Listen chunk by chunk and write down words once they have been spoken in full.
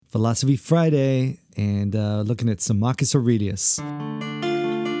Philosophy Friday, and looking at some Marcus Aurelius. All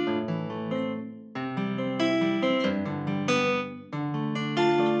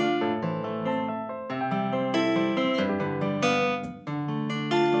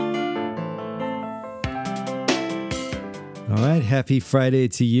right, happy Friday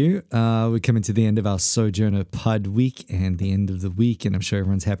to you. We're coming to the end of our Sojourner Pod week and the end of the week, and I'm sure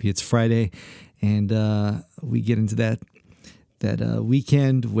everyone's happy it's Friday. And we get into that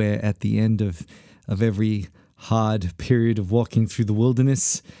weekend where at the end of every hard period of walking through the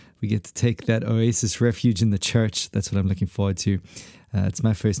wilderness, we get to take that oasis refuge in the church. That's what I'm looking forward to. It's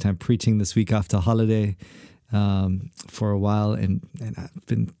my first time preaching this week after holiday for a while, and I've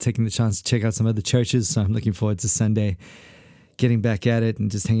been taking the chance to check out some other churches, so I'm looking forward to Sunday getting back at it and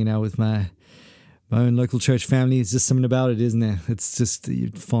just hanging out with my own local church family. It's just something about it, isn't there? It's just,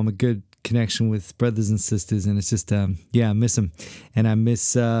 you form a good connection with brothers and sisters, and it's just, I miss them, and I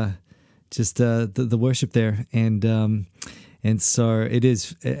miss just the worship there, and so it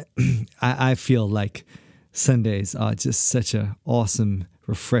is. I feel like Sundays are just such a awesome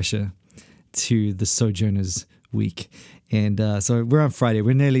refresher to the Sojourners week, and so we're on Friday.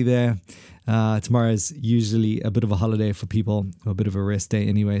 We're nearly there. Tomorrow is usually a bit of a holiday for people, or a bit of a rest day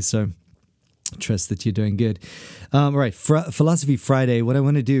anyway, so trust that you're doing good. All right, Philosophy Friday, what I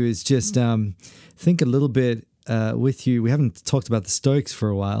want to do is just think a little bit with you. We haven't talked about the Stoics for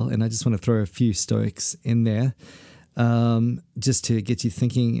a while, and I just want to throw a few Stoics in there just to get you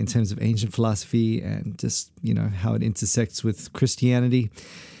thinking in terms of ancient philosophy and just, how it intersects with Christianity.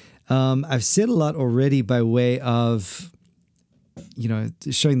 I've said a lot already by way of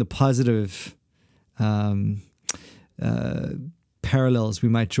showing the positive parallels we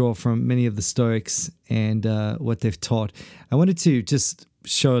might draw from many of the Stoics and what they've taught. I wanted to just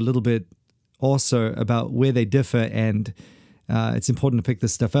show a little bit also about where they differ, and it's important to pick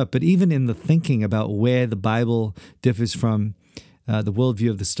this stuff up. But even in the thinking about where the Bible differs from the worldview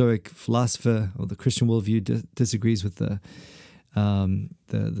of the Stoic philosopher, or the Christian worldview disagrees with the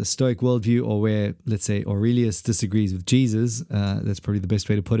Stoic worldview, or where, let's say, Aurelius disagrees with Jesus, that's probably the best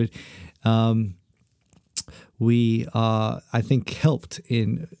way to put it. We are, I think, helped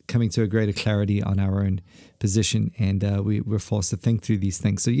in coming to a greater clarity on our own position, and we're forced to think through these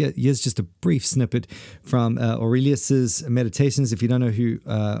things. So here's just a brief snippet from Aurelius's Meditations. If you don't know who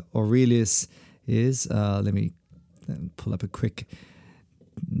Aurelius is, let me pull up a quick,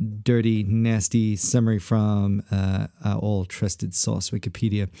 dirty, nasty summary from our all-trusted source,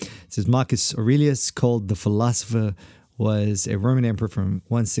 Wikipedia. It says, Marcus Aurelius, called the philosopher, was a Roman emperor from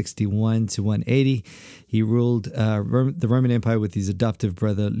 161 to 180. He ruled the Roman Empire with his adoptive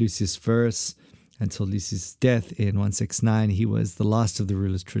brother Lucius Verus until Lucius' death in 169. He was the last of the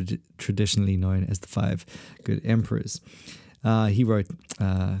rulers traditionally known as the Five Good Emperors. He wrote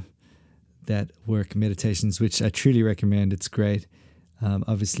that work, Meditations, which I truly recommend. It's great.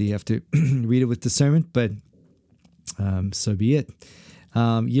 Obviously, you have to read it with discernment, but so be it.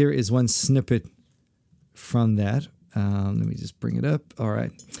 Here is one snippet from that. Let me just bring it up. All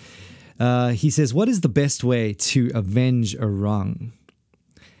right. He says, what is the best way to avenge a wrong?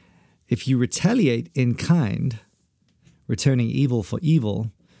 If you retaliate in kind, returning evil for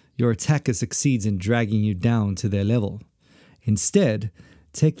evil, your attacker succeeds in dragging you down to their level. Instead,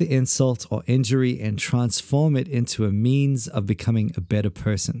 take the insult or injury and transform it into a means of becoming a better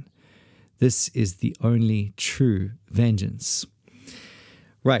person. This is the only true vengeance.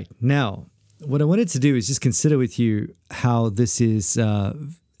 Right. Now, what I wanted to do is just consider with you how this is,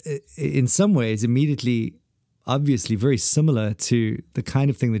 in some ways, immediately, obviously very similar to the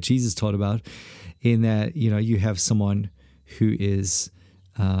kind of thing that Jesus taught about, in that, you have someone who is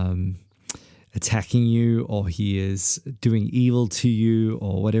attacking you, or he is doing evil to you,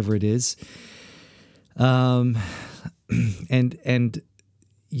 or whatever it is. And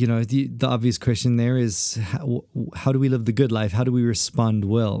the obvious question there is, how do we live the good life? How do we respond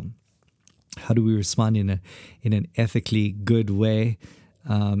well? How do we respond in an ethically good way?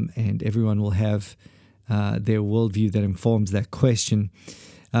 And everyone will have their worldview that informs that question.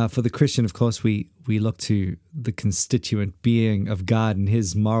 For the Christian, of course, we look to the constituent being of God and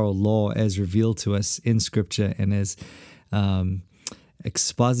his moral law as revealed to us in Scripture and as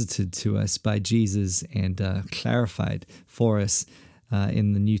exposited to us by Jesus and clarified for us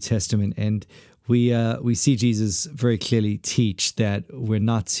in the New Testament. And we see Jesus very clearly teach that we're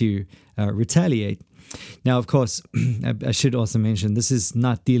not to retaliate. Now, of course, I should also mention, this is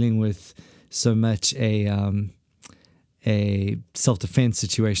not dealing with so much a self-defense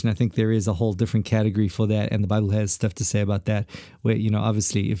situation. I think there is a whole different category for that, and the Bible has stuff to say about that. Where,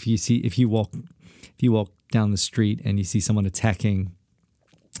 obviously, if you walk down the street and you see someone attacking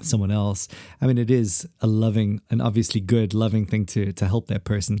someone else. I mean, it is a loving, an obviously good, loving thing to help that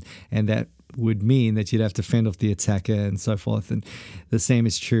person, and that would mean that you'd have to fend off the attacker and so forth. And the same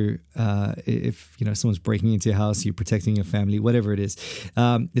is true if someone's breaking into your house, you're protecting your family, whatever it is.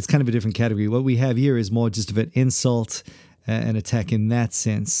 It's kind of a different category. What we have here is more just of an insult, an attack in that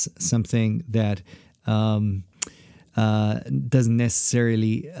sense, something that doesn't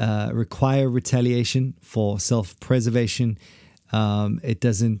necessarily require retaliation for self-preservation. It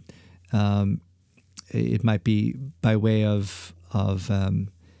doesn't. It might be by way of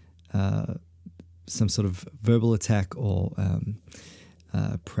some sort of verbal attack, or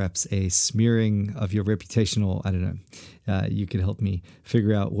perhaps a smearing of your reputation, or I don't know. You could help me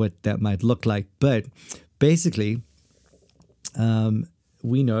figure out what that might look like. But basically,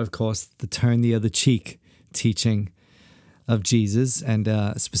 we know, of course, the turn the other cheek teaching of Jesus, and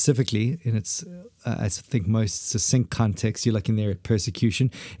specifically in its, I think, most succinct context, you're looking there at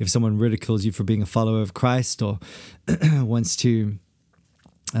persecution. If someone ridicules you for being a follower of Christ, or wants to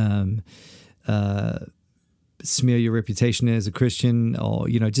smear your reputation as a Christian, or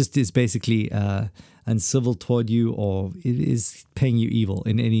just is basically uncivil toward you, or is paying you evil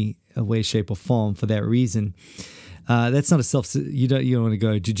in any way, shape, or form for that reason, that's not a you don't want to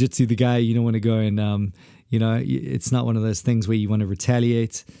go jujitsu the guy. You don't want to go and it's not one of those things where you want to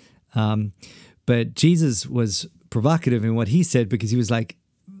retaliate. But Jesus was provocative in what he said, because he was like,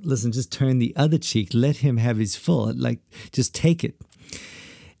 listen, just turn the other cheek, let him have his fill, like just take it.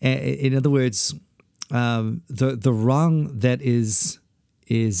 In other words, the wrong that is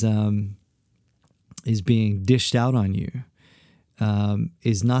being dished out on you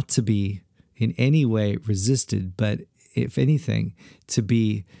is not to be in any way resisted, but if anything, to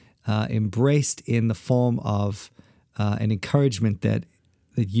be embraced in the form of an encouragement that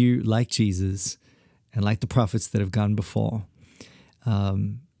you, like Jesus and like the prophets that have gone before,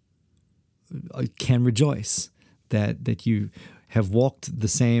 can rejoice that you have walked the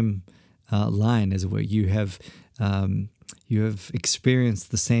same line, as it were. You have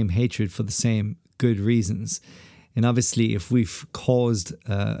experienced the same hatred for the same good reasons. And obviously, if we've caused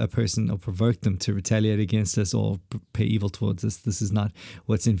a person or provoked them to retaliate against us or pay evil towards us, this is not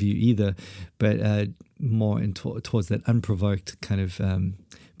what's in view either, but more towards that unprovoked kind of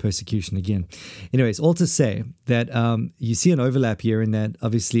persecution again. Anyways, all to say that you see an overlap here in that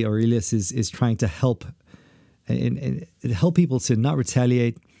obviously Aurelius is trying to help and help people to not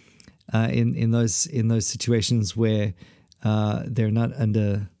retaliate in those situations where they're not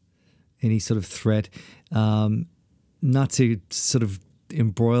under any sort of threat. Not to sort of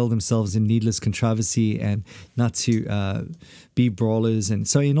embroil themselves in needless controversy, and not to be brawlers. And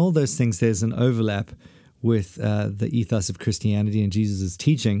so in all those things, there's an overlap with the ethos of Christianity and Jesus'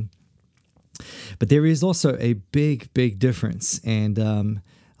 teaching. But there is also a big, big difference. And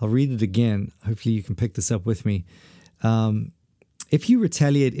I'll read it again. Hopefully you can pick this up with me. If you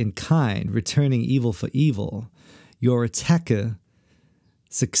retaliate in kind, returning evil for evil, your attacker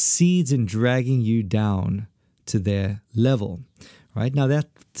succeeds in dragging you down to their level, right? Now that,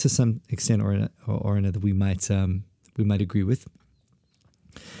 to some extent or another, we might agree with.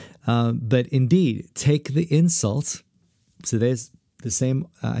 But indeed, take the insult. So there's the same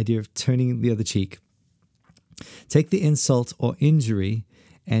idea of turning the other cheek. Take the insult or injury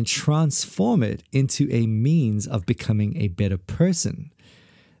and transform it into a means of becoming a better person.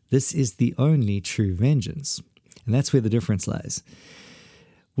 This is the only true vengeance. And that's where the difference lies.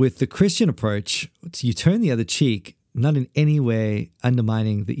 With the Christian approach, you turn the other cheek, not in any way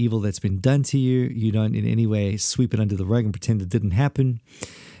undermining the evil that's been done to you. You don't in any way sweep it under the rug and pretend it didn't happen.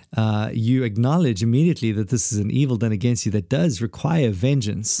 You acknowledge immediately that this is an evil done against you that does require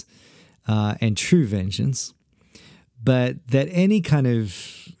vengeance and true vengeance, but that any kind of,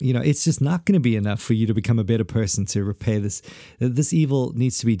 it's just not going to be enough for you to become a better person to repay this. This evil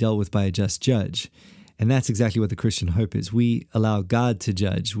needs to be dealt with by a just judge. And that's exactly what the Christian hope is. We allow God to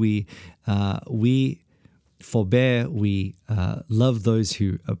judge. We forbear. We love those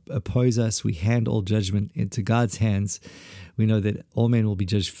who oppose us. We hand all judgment into God's hands. We know that all men will be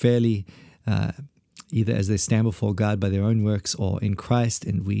judged fairly, either as they stand before God by their own works or in Christ.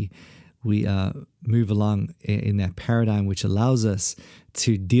 And we move along in that paradigm which allows us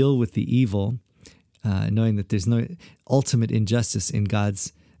to deal with the evil, knowing that there's no ultimate injustice in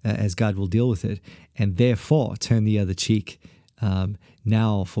God's as God will deal with it, and therefore turn the other cheek,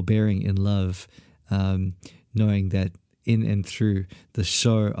 now forbearing in love, knowing that in and through the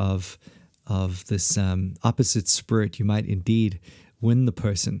show of this opposite spirit, you might indeed win the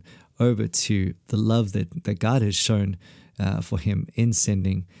person over to the love that God has shown for him in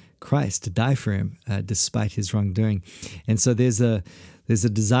sending Christ to die for him, despite his wrongdoing. And so there's there's a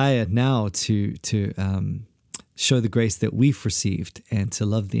desire now to show the grace that we've received and to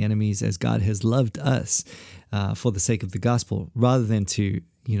love the enemies as God has loved us for the sake of the gospel, rather than to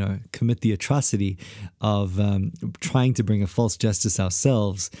commit the atrocity of trying to bring a false justice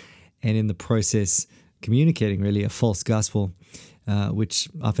ourselves, and in the process communicating really a false gospel, which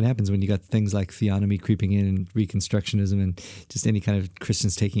often happens when you got things like theonomy creeping in and Reconstructionism and just any kind of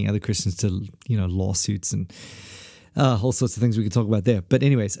Christians taking other Christians to lawsuits and all sorts of things we could talk about there. But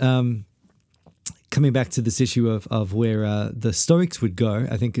anyways, coming back to this issue of where the Stoics would go,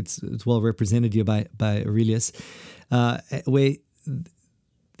 I think it's well represented here by Aurelius, where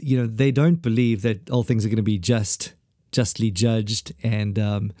they don't believe that all things are going to be justly judged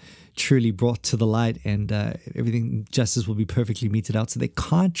and truly brought to the light, and everything, justice will be perfectly meted out. So they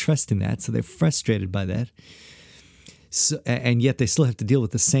can't trust in that. So they're frustrated by that. So, and yet they still have to deal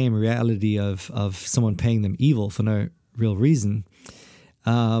with the same reality of someone paying them evil for no real reason,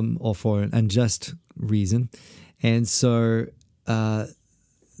 or for an unjust reason. And so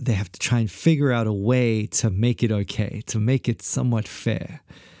they have to try and figure out a way to make it okay, to make it somewhat fair.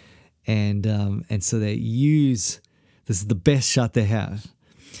 And so they use, this is the best shot they have.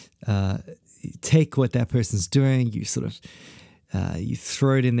 Take what that person's doing, you sort of you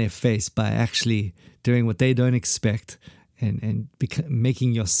throw it in their face by actually doing what they don't expect, and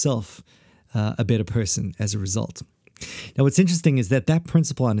making yourself a better person as a result. Now, what's interesting is that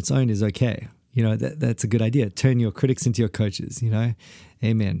principle on its own is okay. That's a good idea. Turn your critics into your coaches.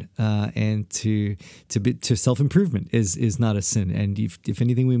 Amen. And to self-improvement is not a sin. And if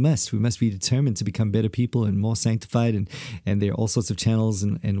anything, we must be determined to become better people and more sanctified. And there are all sorts of channels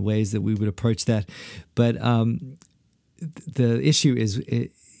and ways that we would approach that. But the issue is,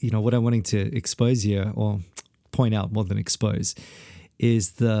 what I'm wanting to expose here, or point out more than expose,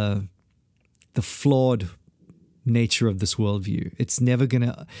 is the flawed nature of this worldview. It's never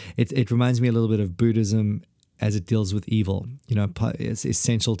gonna. It reminds me a little bit of Buddhism as it deals with evil. It's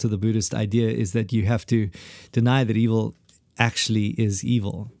essential to the Buddhist idea is that you have to deny that evil actually is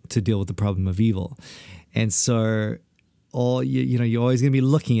evil to deal with the problem of evil. And so, you're always going to be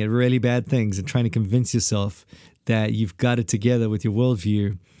looking at really bad things and trying to convince yourself that you've got it together with your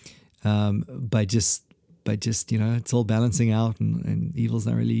worldview, by just it's all balancing out, and evil's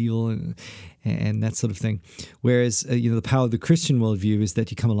not really evil, and that sort of thing. Whereas the power of the Christian worldview is that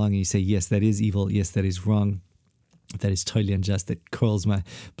you come along and you say, yes, that is evil, yes, that is wrong, that is totally unjust, that curls my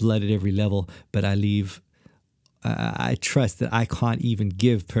blood at every level, but I trust that I can't even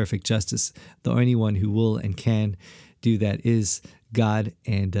give perfect justice. The only one who will and can do that is God,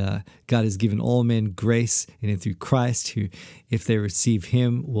 and God has given all men grace, and through Christ, who, if they receive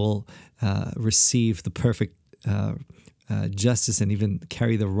Him, will receive the perfect justice and even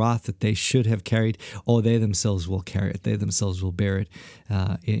carry the wrath that they should have carried, or they themselves will carry it. They themselves will bear it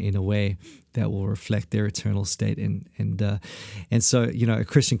in a way that will reflect their eternal state. And so a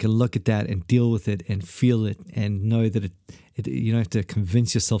Christian can look at that and deal with it and feel it and know that it you don't have to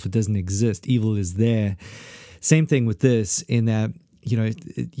convince yourself it doesn't exist. Evil is there. Same thing with this, in that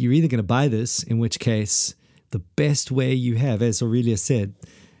you're either going to buy this, in which case the best way you have, as Aurelius said,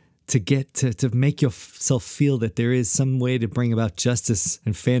 to get to make yourself feel that there is some way to bring about justice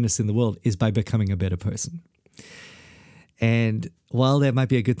and fairness in the world is by becoming a better person. And while that might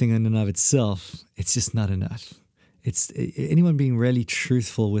be a good thing in and of itself, it's just not enough. It's anyone being really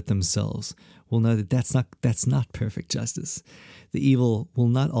truthful with themselves will know that that's not perfect justice. The evil will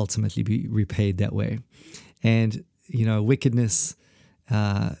not ultimately be repaid that way. And wickedness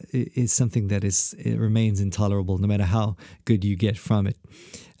is something that it remains intolerable, no matter how good you get from it,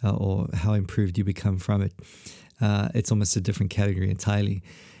 or how improved you become from it. It's almost a different category entirely.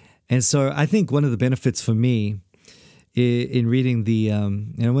 And so I think one of the benefits for me in reading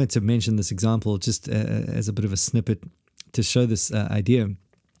and I wanted to mention this example just as a bit of a snippet to show this idea,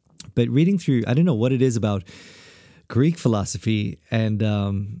 but reading through, I don't know what it is about Greek philosophy and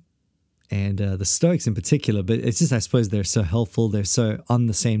the Stoics in particular, but it's just, I suppose they're so helpful. They're so on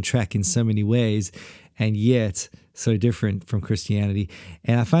the same track in so many ways, and yet so different from Christianity.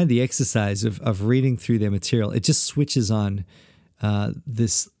 And I find the exercise of reading through their material, it just switches on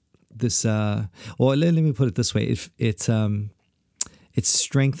this, or let me put it this way: it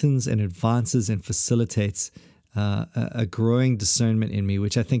strengthens and advances and facilitates a growing discernment in me,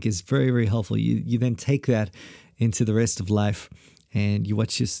 which I think is very, very helpful. You then take that into the rest of life. And you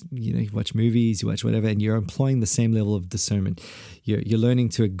watch you watch movies, you watch whatever, and you're employing the same level of discernment. You're learning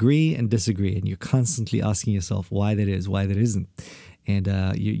to agree and disagree, and you're constantly asking yourself why that is, why that isn't. And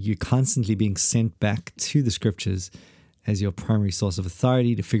you're constantly being sent back to the scriptures as your primary source of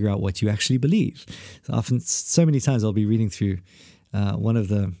authority to figure out what you actually believe. So many times I'll be reading through one of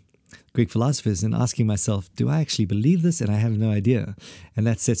the Greek philosophers and asking myself, do I actually believe this? And I have no idea. And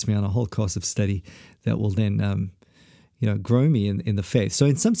that sets me on a whole course of study that will then, grow me in the faith. So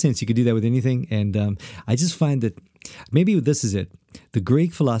in some sense, you could do that with anything. And I just find that maybe this is it. The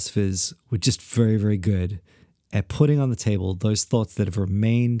Greek philosophers were just very, very good at putting on the table those thoughts that have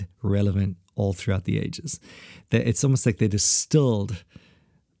remained relevant all throughout the ages. That it's almost like they distilled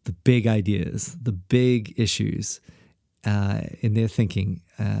the big ideas, the big issues in their thinking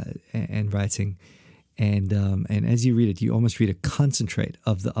and writing, and as you read it, you almost read a concentrate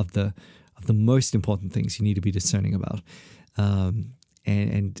of the most important things you need to be discerning about,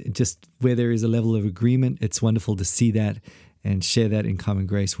 and just where there is a level of agreement, it's wonderful to see that and share that in common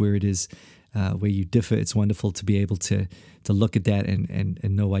grace. Where it is where you differ, it's wonderful to be able to look at that and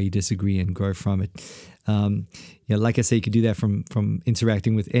know why you disagree and grow from it. Like I say, you could do that from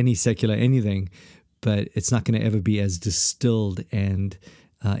interacting with any secular anything, but it's not going to ever be as distilled and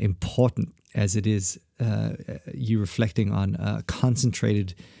important as it is you reflecting on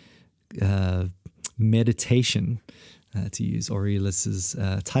concentrated meditation, to use Aurelius's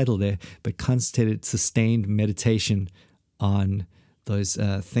title there, but concentrated, sustained meditation on those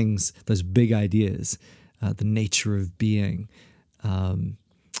things, those big ideas, the nature of being,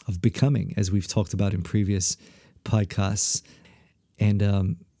 of becoming, as we've talked about in previous podcasts,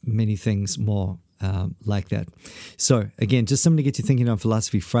 and many things more like that. So again, just something to get you thinking on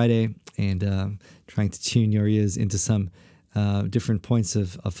Philosophy Friday, and trying to tune your ears into some different points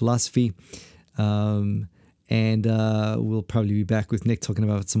of philosophy. And we'll probably be back with Nick talking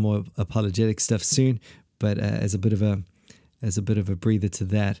about some more apologetic stuff soon. But as a bit of a breather to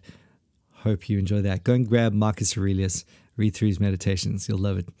that, hope you enjoy that. Go and grab Marcus Aurelius, read through his meditations. You'll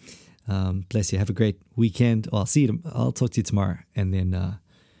love it. Bless you. Have a great weekend. Well, I'll talk to you tomorrow, and then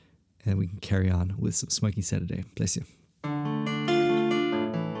and we can carry on with some Smoking Saturday. Bless you.